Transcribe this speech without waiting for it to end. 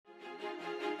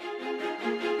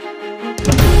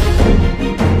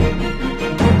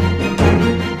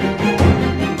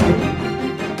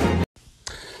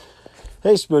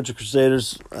Hey, Spiritual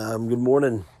Crusaders. Good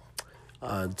morning.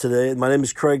 Today, my name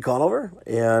is Craig Conover,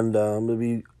 and I'm going to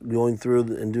be going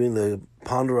through and doing the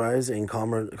Ponderize and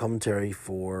commentary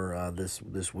for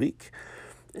this week.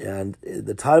 And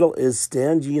the title is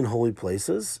Stand Ye in Holy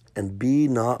Places and Be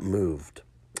Not Moved.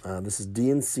 This is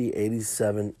D&C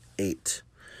 87:8.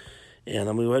 And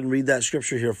I'm going to go ahead and read that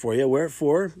scripture here for you.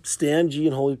 Wherefore, stand ye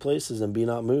in holy places and be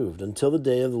not moved until the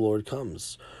day of the Lord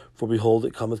comes. For behold,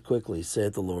 it cometh quickly,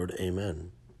 saith the Lord.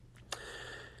 Amen.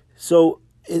 So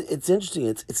it's interesting.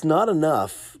 It's not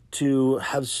enough to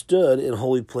have stood in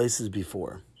holy places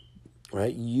before,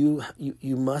 right? You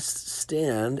must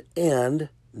stand and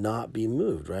not be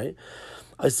moved, right?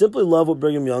 I simply love what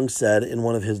Brigham Young said in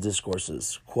one of his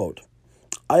discourses. Quote,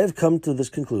 I have come to this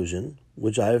conclusion,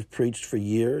 which I have preached for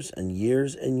years and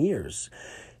years and years,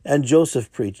 and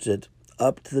Joseph preached it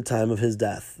up to the time of his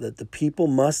death, that the people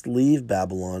must leave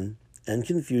Babylon and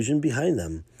confusion behind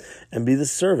them, and be the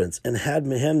servants and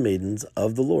handmaidens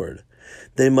of the Lord.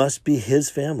 They must be his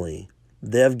family.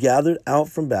 They have gathered out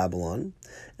from Babylon,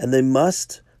 and they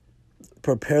must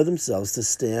prepare themselves to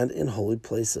stand in holy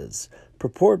places,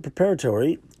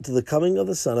 preparatory to the coming of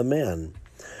the Son of Man.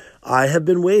 I have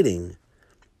been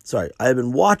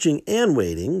watching and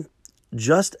waiting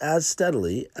just as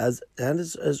steadily as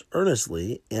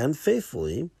earnestly and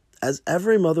faithfully as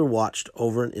every mother watched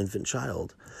over an infant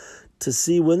child, to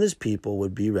see when this people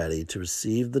would be ready to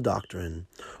receive the doctrine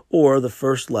or the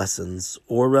first lessons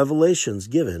or revelations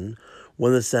given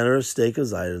when the center of stake of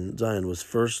Zion was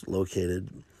first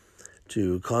located,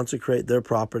 to consecrate their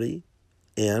property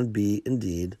and be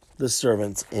indeed the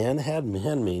servants and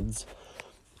handmaids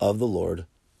of the Lord,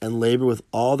 and labor with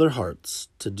all their hearts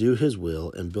to do his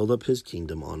will and build up his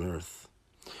kingdom on earth.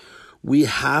 We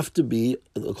have to be,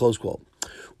 close quote,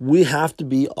 we have to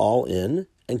be all in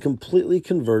and completely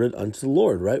converted unto the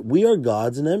Lord, right? We are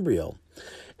God's in embryo.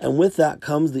 And with that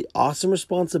comes the awesome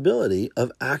responsibility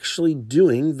of actually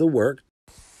doing the work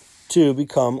to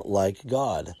become like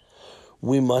God.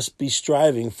 We must be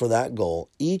striving for that goal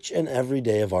each and every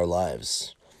day of our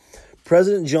lives.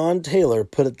 President John Taylor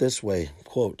put it this way,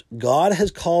 quote, God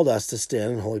has called us to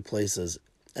stand in holy places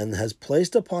and has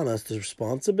placed upon us the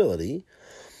responsibility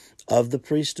of the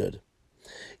priesthood.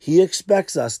 He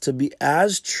expects us to be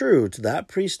as true to that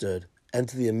priesthood and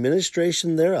to the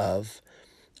administration thereof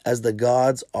as the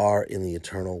gods are in the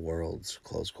eternal worlds,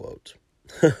 close quote.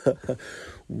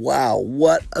 Wow,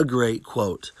 what a great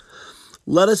quote.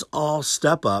 Let us all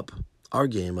step up our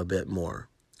game a bit more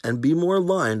and be more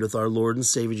aligned with our Lord and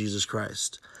Savior Jesus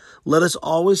Christ. Let us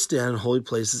always stand in holy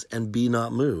places and be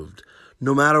not moved,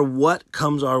 no matter what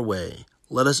comes our way.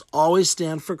 Let us always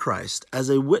stand for Christ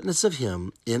as a witness of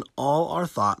him in all our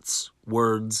thoughts,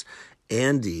 words,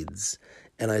 and deeds.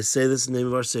 And I say this in the name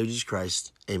of our Savior Jesus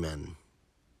Christ. Amen.